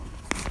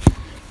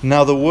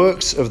Now the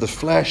works of the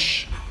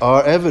flesh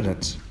are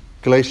evident.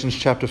 Galatians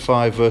chapter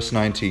 5, verse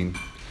 19.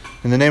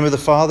 In the name of the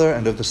Father,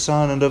 and of the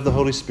Son, and of the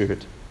Holy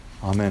Spirit.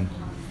 Amen.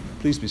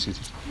 Please be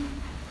seated.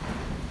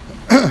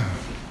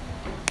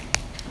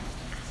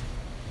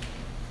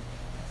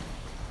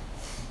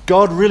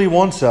 God really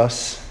wants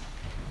us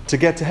to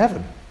get to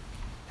heaven.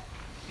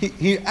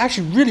 He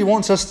actually really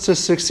wants us to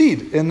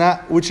succeed in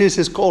that which is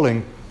his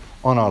calling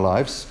on our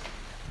lives.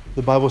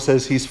 The Bible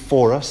says he's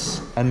for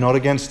us and not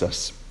against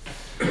us.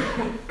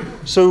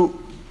 So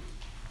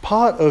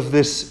part of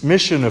this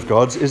mission of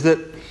God's is that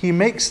he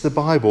makes the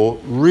Bible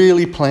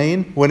really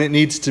plain when it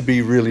needs to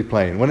be really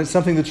plain. When it's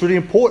something that's really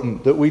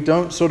important that we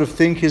don't sort of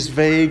think is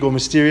vague or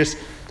mysterious,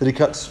 that he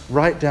cuts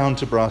right down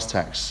to brass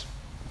tacks.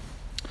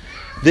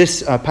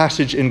 This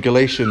passage in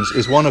Galatians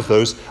is one of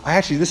those.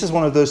 This is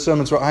one of those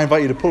sermons where I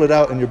invite you to pull it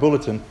out in your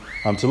bulletin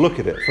to look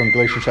at it from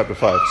Galatians chapter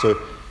 5. So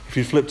if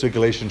you flip to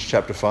Galatians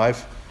chapter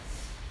 5,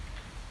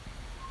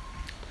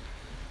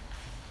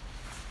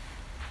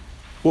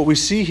 what we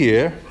see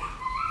here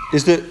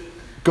is that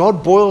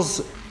God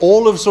boils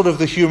all of sort of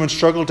the human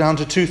struggle down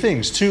to two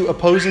things, two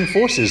opposing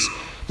forces,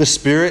 the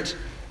Spirit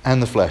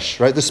and the flesh,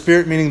 right? The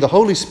Spirit meaning the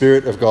Holy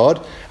Spirit of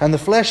God, and the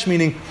flesh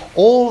meaning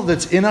all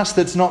that's in us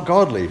that's not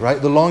godly,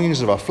 right? The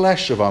longings of our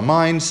flesh, of our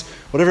minds,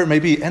 whatever it may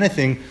be,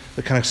 anything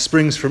that kind of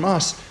springs from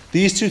us,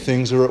 these two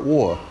things are at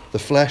war, the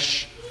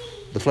flesh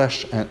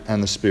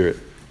and the Spirit.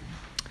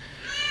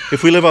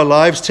 If we live our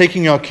lives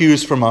taking our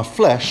cues from our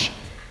flesh,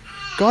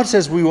 God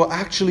says we will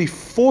actually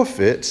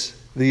forfeit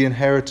the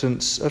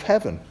inheritance of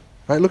heaven.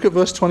 Right? Look at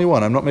verse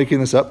 21. I'm not making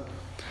this up.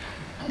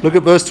 Look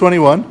at verse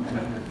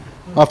 21.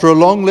 After a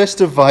long list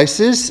of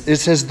vices, it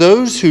says,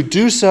 those who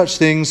do such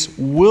things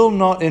will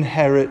not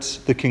inherit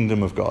the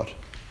kingdom of God.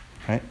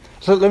 Right?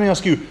 So let me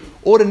ask you,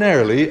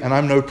 ordinarily, and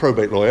I'm no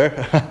probate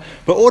lawyer,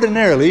 but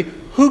ordinarily,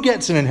 who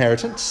gets an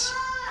inheritance?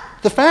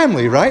 The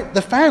family, right?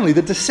 The family,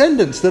 the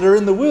descendants that are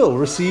in the will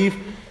receive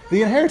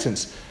the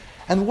inheritance.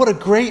 And what a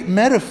great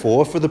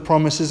metaphor for the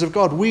promises of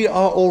God. We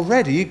are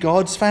already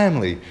God's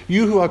family.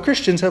 You who are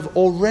Christians have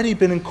already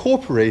been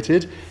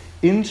incorporated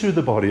into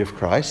the body of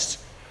Christ.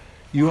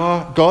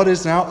 God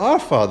is now our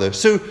Father.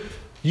 So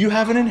you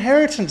have an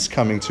inheritance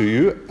coming to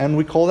you, and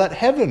we call that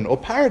heaven or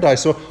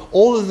paradise or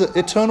all of the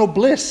eternal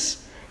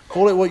bliss.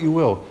 Call it what you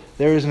will.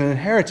 There is an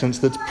inheritance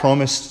that's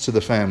promised to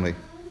the family.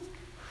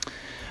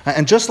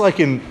 And just like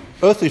in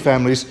earthly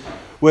families,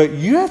 where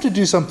you have to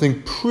do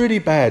something pretty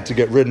bad to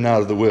get written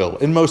out of the will,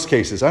 in most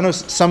cases. I know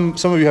some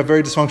of you have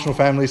very dysfunctional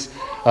families,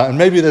 and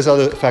maybe there's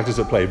other factors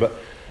at play, but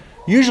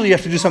usually you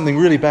have to do something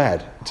really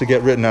bad to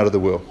get written out of the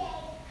will.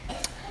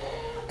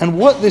 And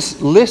what this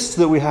list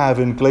that we have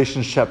in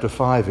Galatians chapter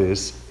 5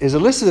 is a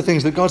list of the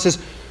things that God says,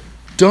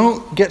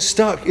 don't get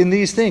stuck in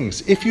these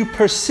things. If you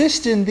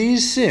persist in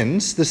these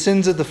sins, the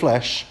sins of the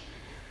flesh,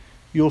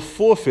 you'll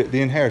forfeit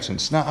the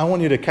inheritance. Now, I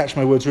want you to catch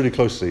my words really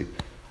closely.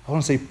 I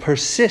want to say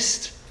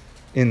persist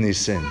in these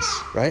sins,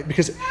 right?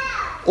 Because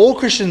all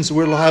Christians,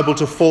 we're liable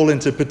to fall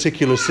into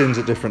particular sins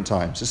at different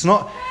times. It's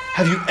not,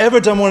 have you ever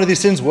done one of these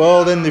sins?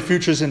 Well, then the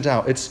future's in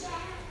doubt. It's,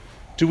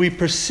 do we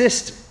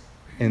persist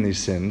in these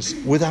sins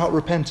without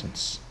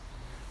repentance?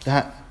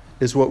 That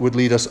is what would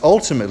lead us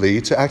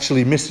ultimately to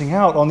actually missing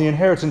out on the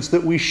inheritance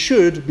that we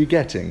should be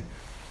getting.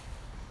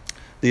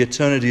 The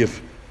eternity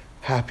of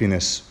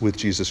happiness with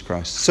Jesus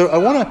Christ. So I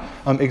want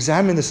to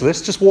examine this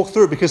list, just walk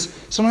through it, because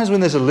sometimes when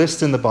there's a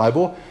list in the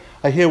Bible,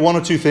 I hear one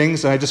or two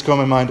things and I just go in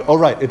my mind, oh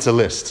right, it's a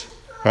list.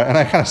 Right? And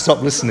I kind of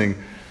stop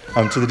listening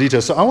to the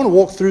details. So I want to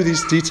walk through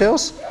these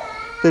details.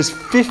 There's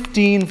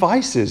 15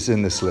 vices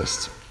in this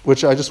list,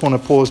 which I just want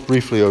to pause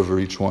briefly over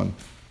each one.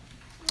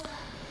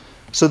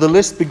 So the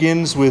list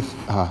begins with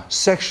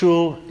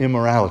sexual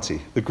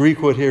immorality. The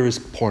Greek word here is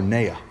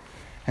porneia.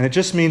 And it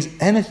just means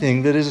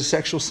anything that is a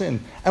sexual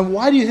sin. And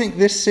why do you think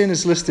this sin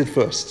is listed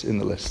first in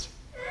the list?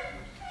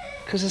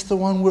 Because it's the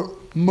one we're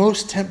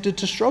most tempted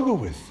to struggle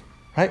with.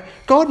 Right?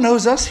 God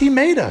knows us. He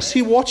made us.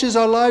 He watches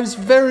our lives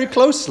very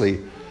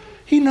closely.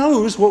 He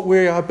knows what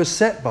we are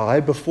beset by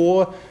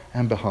before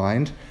and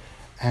behind.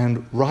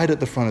 And right at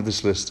the front of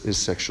this list is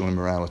sexual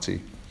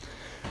immorality.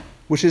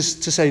 Which is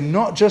to say,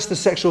 not just the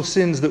sexual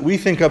sins that we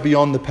think are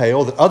beyond the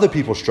pale, that other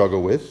people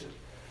struggle with,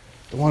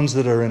 the ones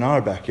that are in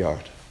our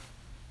backyard.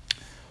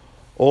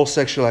 All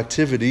sexual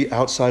activity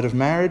outside of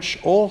marriage,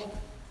 all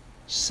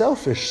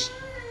selfish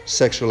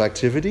sexual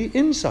activity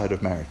inside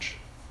of marriage.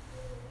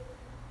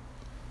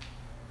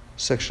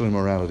 Sexual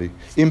immorality.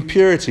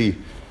 Impurity.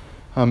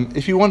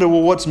 If you wonder,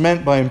 well, what's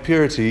meant by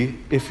impurity,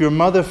 if your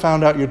mother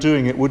found out you're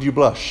doing it, would you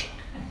blush?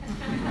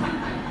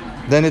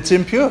 Then it's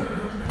impure.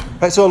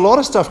 Right? So a lot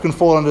of stuff can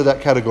fall under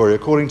that category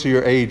according to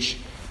your age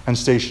and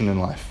station in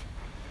life.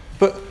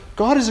 But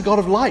God is a God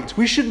of light.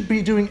 We shouldn't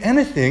be doing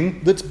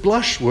anything that's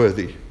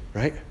blush-worthy,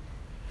 right?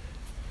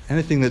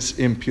 Anything that's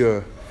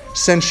impure.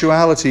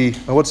 Sensuality,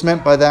 what's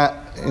meant by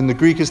that in the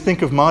Greek is,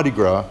 think of Mardi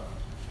Gras.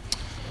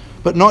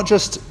 But not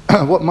just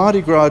what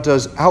Mardi Gras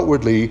does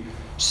outwardly,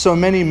 so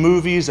many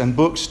movies and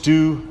books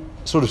do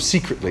sort of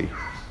secretly.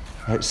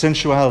 Right?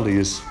 Sensuality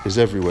is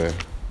everywhere.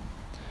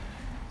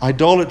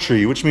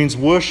 Idolatry, which means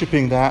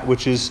worshipping that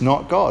which is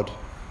not God.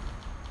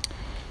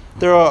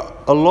 There are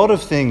a lot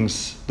of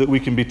things that we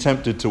can be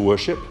tempted to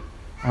worship,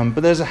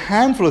 but there's a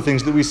handful of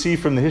things that we see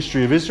from the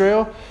history of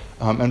Israel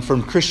and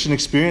from Christian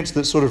experience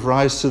that sort of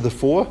rise to the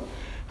fore.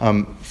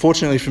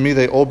 Fortunately for me,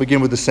 they all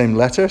begin with the same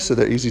letter, so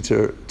they're easy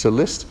to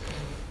list.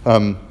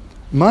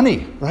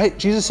 Money, right?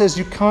 Jesus says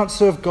you can't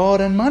serve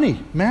God and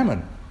money,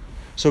 mammon.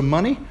 So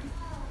money,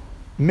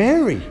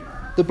 Mary,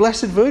 the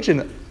Blessed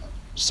Virgin.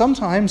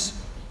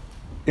 Sometimes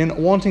in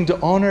wanting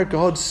to honor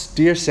God's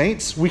dear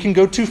saints, we can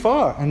go too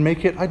far and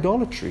make it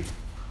idolatry.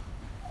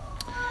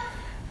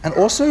 And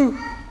also,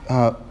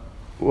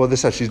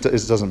 this actually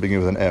doesn't begin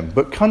with an M,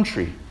 but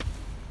country.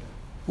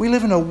 We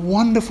live in a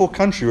wonderful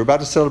country. We're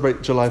about to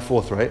celebrate July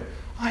 4th, right?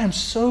 I am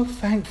so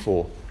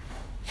thankful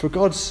for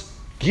God's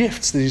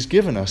gifts that he's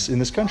given us in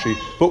this country.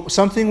 But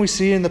something we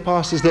see in the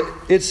past is that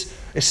it's,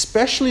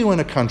 especially when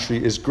a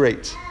country is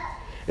great,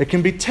 it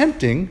can be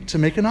tempting to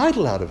make an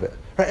idol out of it.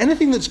 Right?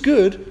 Anything that's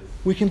good,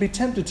 we can be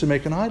tempted to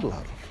make an idol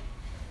out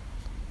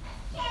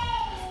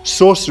of.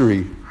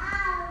 Sorcery.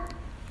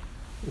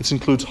 This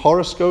includes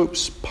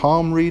horoscopes,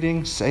 palm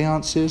reading,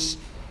 seances.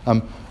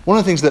 One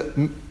of the things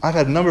that I've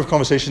had a number of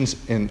conversations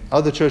in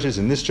other churches,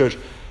 in this church,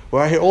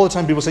 where I hear all the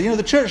time people say,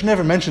 the church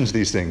never mentions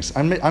these things.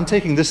 I'm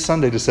taking this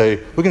Sunday to say,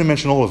 we're going to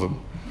mention all of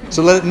them.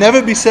 So let it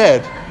never be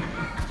said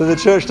that the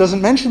church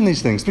doesn't mention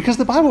these things, because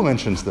the Bible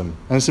mentions them.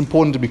 And it's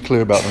important to be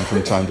clear about them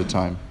from time to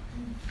time.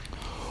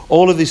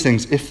 All of these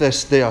things, if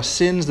they are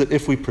sins that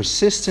if we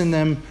persist in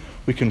them,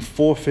 we can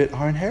forfeit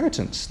our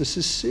inheritance. This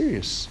is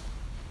serious.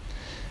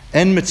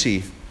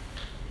 Enmity,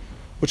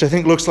 which I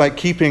think looks like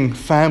keeping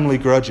family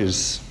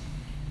grudges,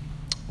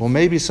 or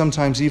maybe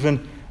sometimes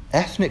even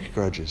ethnic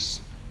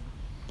grudges.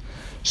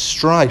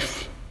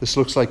 Strife, this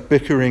looks like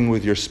bickering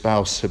with your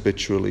spouse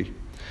habitually.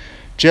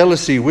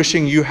 Jealousy,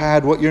 wishing you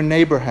had what your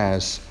neighbor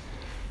has.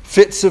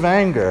 Fits of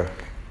anger,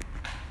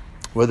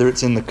 whether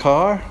it's in the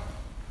car,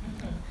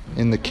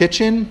 in the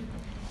kitchen,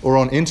 or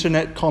on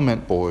internet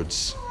comment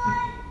boards.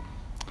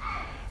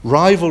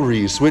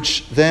 Rivalries,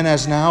 which then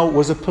as now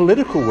was a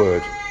political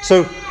word.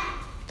 So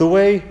the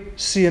way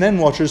CNN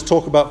watchers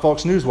talk about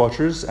Fox News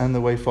watchers and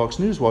the way Fox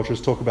News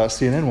watchers talk about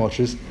CNN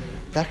watchers,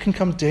 that can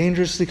come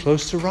dangerously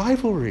close to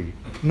rivalry.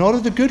 Not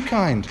of the good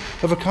kind,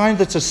 of a kind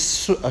that's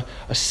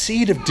a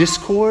seed of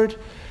discord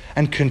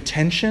and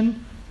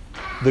contention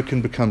that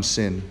can become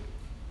sin.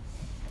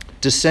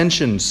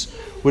 Dissensions,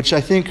 which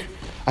I think,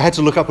 I had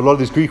to look up a lot of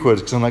these Greek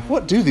words because I'm like,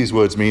 what do these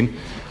words mean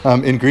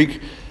in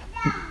Greek?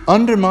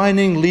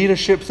 Undermining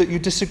leadership that you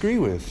disagree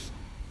with.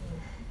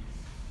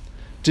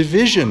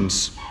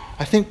 Divisions,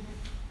 I think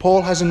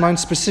Paul has in mind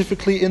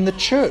specifically in the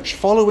church,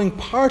 following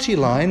party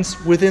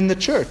lines within the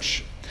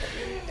church.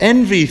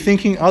 Envy,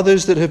 thinking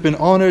others that have been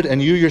honored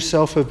and you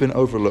yourself have been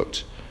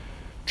overlooked.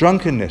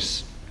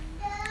 Drunkenness.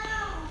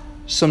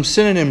 Some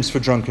synonyms for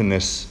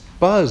drunkenness: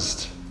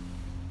 buzzed,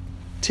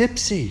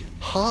 tipsy,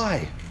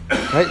 high.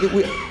 Right?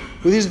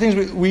 These are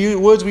things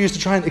words we use to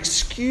try and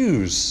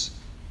excuse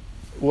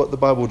what the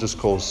Bible just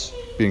calls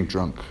being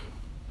drunk.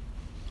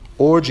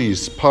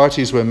 Orgies,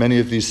 parties where many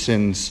of these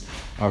sins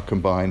are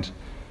combined.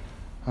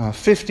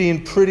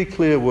 15 pretty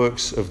clear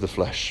works of the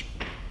flesh.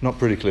 Not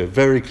pretty clear,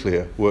 very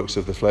clear works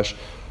of the flesh.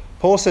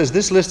 Paul says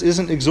this list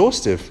isn't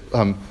exhaustive.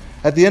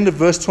 At the end of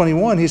verse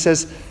 21, he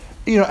says,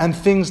 and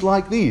things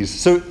like these.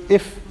 So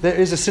if there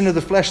is a sin of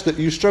the flesh that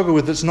you struggle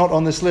with that's not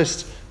on this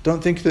list,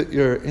 don't think that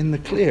you're in the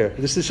clear.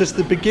 This is just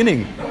the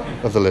beginning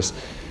of the list.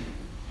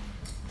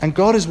 And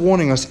God is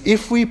warning us,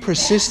 if we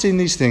persist in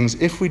these things,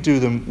 if we do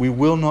them, we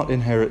will not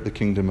inherit the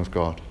kingdom of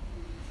God.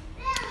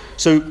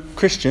 So,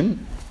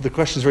 Christian, the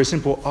question is very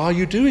simple. Are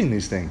you doing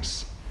these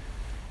things?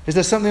 Is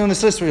there something on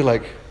this list where you're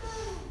like,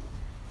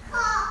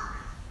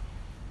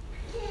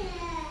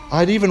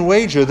 I'd even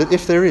wager that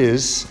if there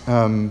is,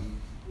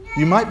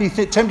 you might be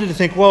tempted to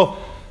think, well,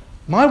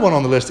 my one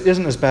on the list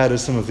isn't as bad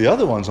as some of the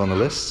other ones on the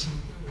list.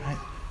 Right?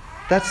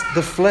 That's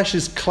the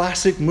flesh's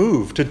classic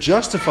move to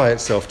justify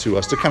itself to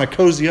us, to kind of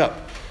cozy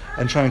up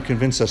and try and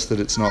convince us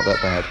that it's not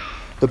that bad.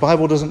 The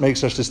Bible doesn't make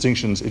such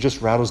distinctions. It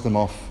just rattles them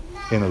off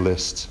in a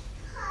list.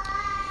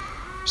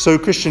 So,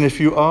 Christian, if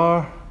you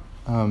are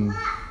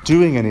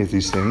doing any of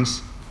these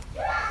things,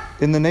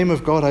 in the name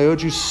of God, I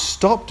urge you,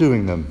 stop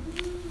doing them.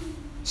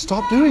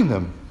 Stop doing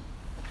them.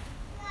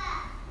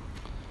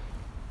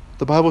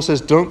 The Bible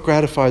says, don't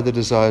gratify the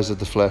desires of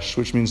the flesh,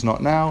 which means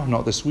not now,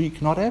 not this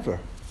week, not ever.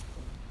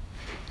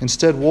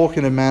 Instead, walk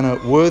in a manner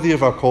worthy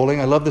of our calling.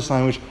 I love this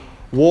language.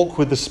 Walk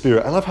with the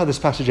Spirit. I love how this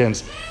passage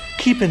ends.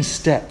 Keep in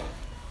step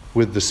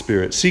with the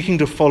Spirit, seeking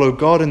to follow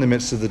God in the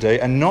midst of the day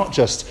and not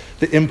just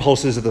the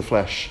impulses of the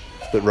flesh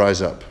that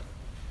rise up.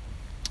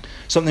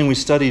 Something we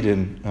studied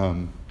in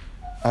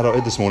Adult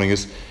Ed this morning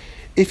is,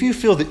 if you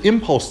feel the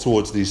impulse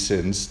towards these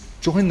sins,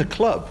 join the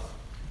club.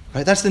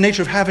 Right? That's the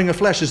nature of having a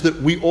flesh, is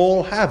that we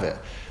all have it.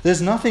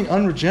 There's nothing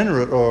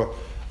unregenerate or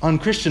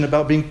unchristian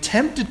about being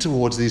tempted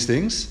towards these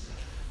things.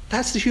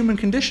 That's the human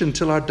condition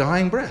till our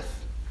dying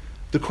breath.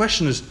 The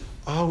question is,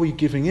 are we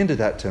giving into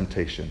that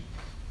temptation?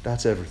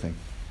 That's everything.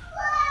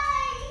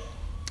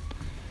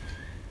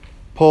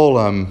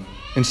 Paul,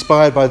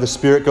 inspired by the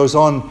Spirit, goes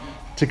on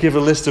to give a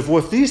list of, well,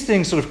 if these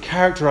things sort of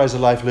characterize a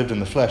life lived in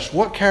the flesh,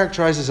 what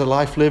characterizes a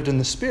life lived in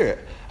the Spirit?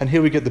 And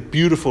here we get the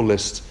beautiful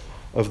list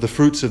of the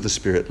fruits of the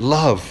Spirit.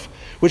 Love,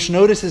 which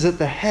notice is at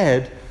the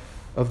head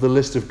of the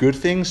list of good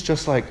things,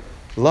 just like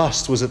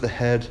lust was at the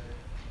head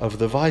of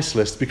the vice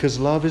list, because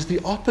love is the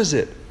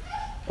opposite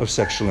of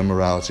sexual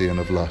immorality and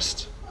of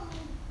lust.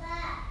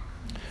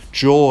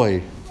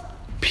 Joy,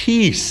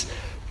 peace,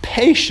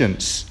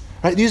 patience,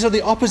 right? These are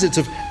the opposites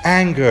of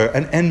anger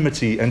and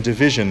enmity and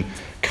division.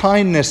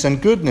 Kindness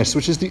and goodness,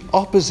 which is the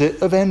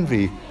opposite of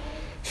envy.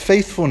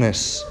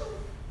 Faithfulness,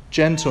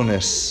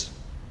 gentleness,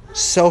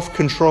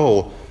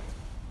 self-control.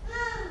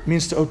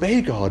 Means to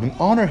obey God and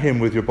honor him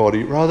with your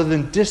body rather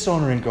than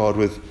dishonoring God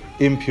with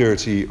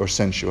impurity or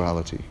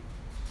sensuality.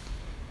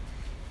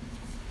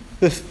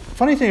 The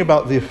funny thing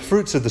about the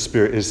fruits of the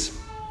Spirit is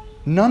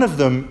none of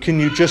them can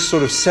you just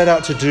sort of set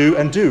out to do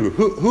and do.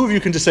 Who of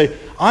you can just say,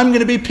 I'm going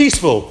to be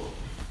peaceful?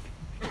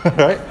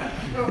 Right?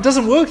 It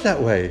doesn't work that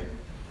way.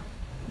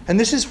 And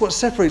this is what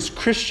separates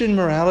Christian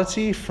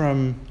morality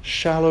from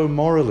shallow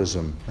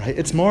moralism. Right?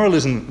 It's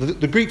moralism.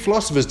 The Greek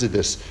philosophers did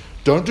this.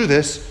 Don't do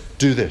this,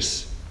 do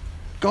this.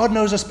 God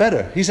knows us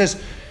better. He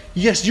says,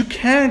 yes, you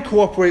can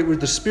cooperate with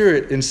the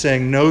Spirit in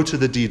saying no to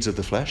the deeds of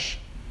the flesh,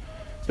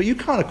 but you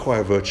can't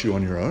acquire virtue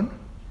on your own.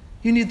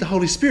 You need the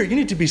Holy Spirit. You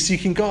need to be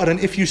seeking God. And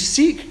if you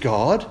seek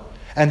God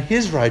and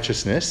his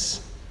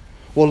righteousness,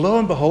 well, lo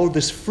and behold,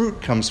 this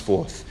fruit comes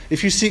forth.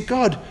 If you seek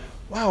God,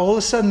 wow, all of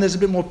a sudden there's a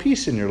bit more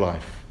peace in your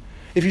life.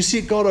 If you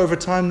seek God over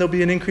time, there'll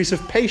be an increase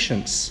of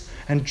patience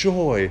and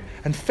joy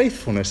and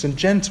faithfulness and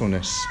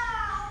gentleness.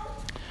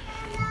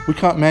 We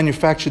can't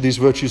manufacture these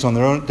virtues on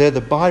their own. They're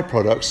the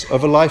byproducts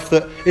of a life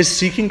that is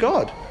seeking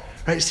God.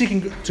 Right?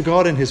 Seeking to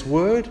God in his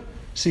word,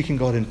 seeking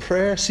God in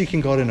prayer,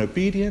 seeking God in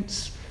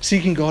obedience,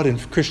 seeking God in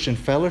Christian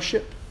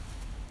fellowship.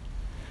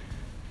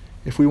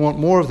 If we want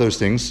more of those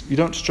things, you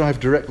don't strive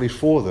directly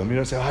for them. You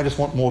don't say, I just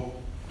want more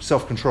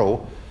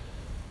self-control.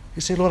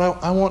 You say, Lord,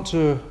 I want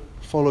to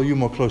follow you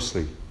more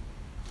closely.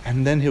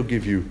 And then he'll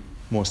give you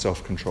more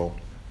self-control.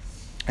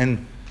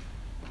 And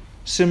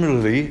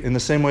similarly, in the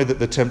same way that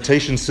the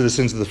temptations to the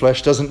sins of the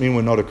flesh doesn't mean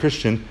we're not a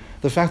Christian,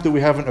 the fact that we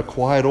haven't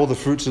acquired all the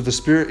fruits of the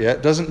Spirit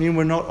yet doesn't mean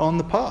we're not on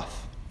the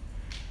path.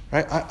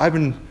 Right?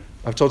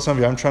 I've told some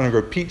of you I'm trying to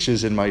grow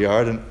peaches in my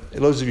yard, and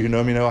those of you who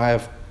know me know I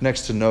have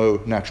next to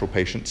no natural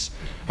patience.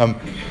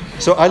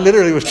 So I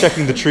literally was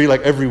checking the tree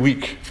like every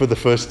week for the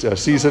first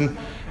season,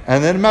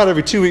 and then about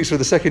every 2 weeks for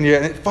the second year,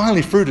 and it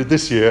finally fruited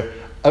this year,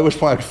 at which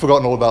point I'd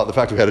forgotten all about the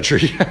fact we had a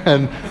tree,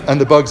 and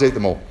the bugs ate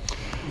them all.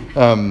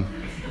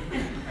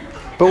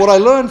 But what I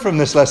learned from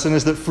this lesson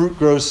is that fruit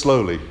grows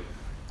slowly.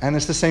 And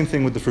it's the same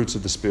thing with the fruits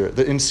of the Spirit.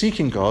 That in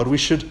seeking God,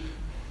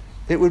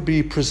 it would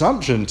be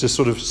presumption to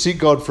sort of seek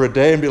God for a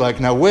day and be like,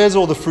 now where's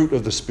all the fruit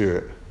of the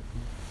Spirit?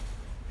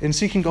 In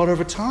seeking God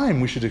over time,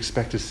 we should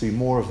expect to see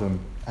more of them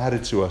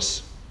added to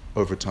us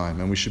over time.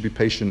 And we should be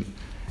patient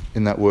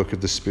in that work of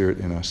the Spirit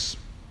in us.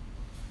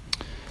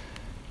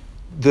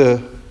 The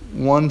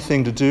one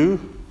thing to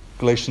do,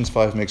 Galatians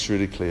 5 makes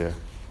really clear.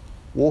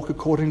 Walk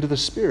according to the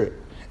Spirit.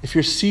 If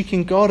you're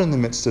seeking God in the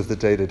midst of the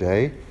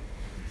day-to-day,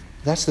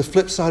 that's the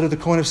flip side of the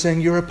coin of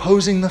saying you're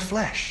opposing the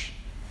flesh.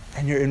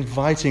 And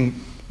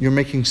you're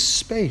making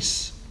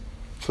space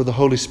for the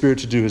Holy Spirit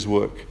to do his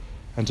work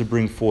and to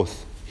bring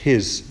forth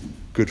his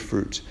good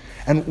fruit.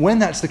 And when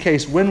that's the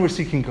case, when we're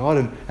seeking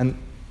God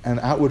and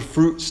outward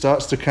fruit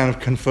starts to kind of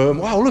confirm,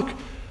 wow, look,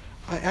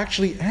 I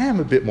actually am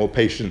a bit more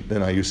patient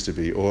than I used to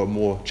be, or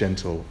more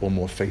gentle, or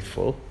more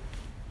faithful.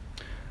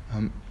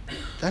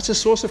 That's a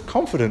source of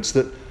confidence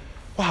that,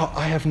 wow,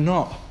 I have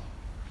not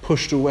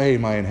pushed away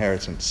my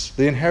inheritance.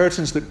 The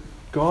inheritance that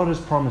God has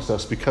promised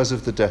us because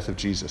of the death of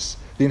Jesus.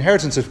 The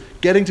inheritance of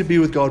getting to be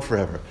with God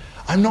forever.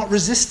 I'm not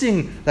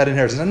resisting that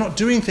inheritance. I'm not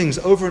doing things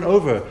over and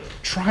over,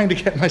 trying to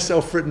get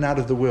myself written out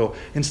of the will.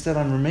 Instead,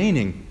 I'm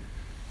remaining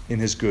in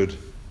his good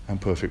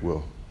and perfect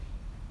will.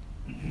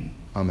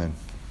 Amen.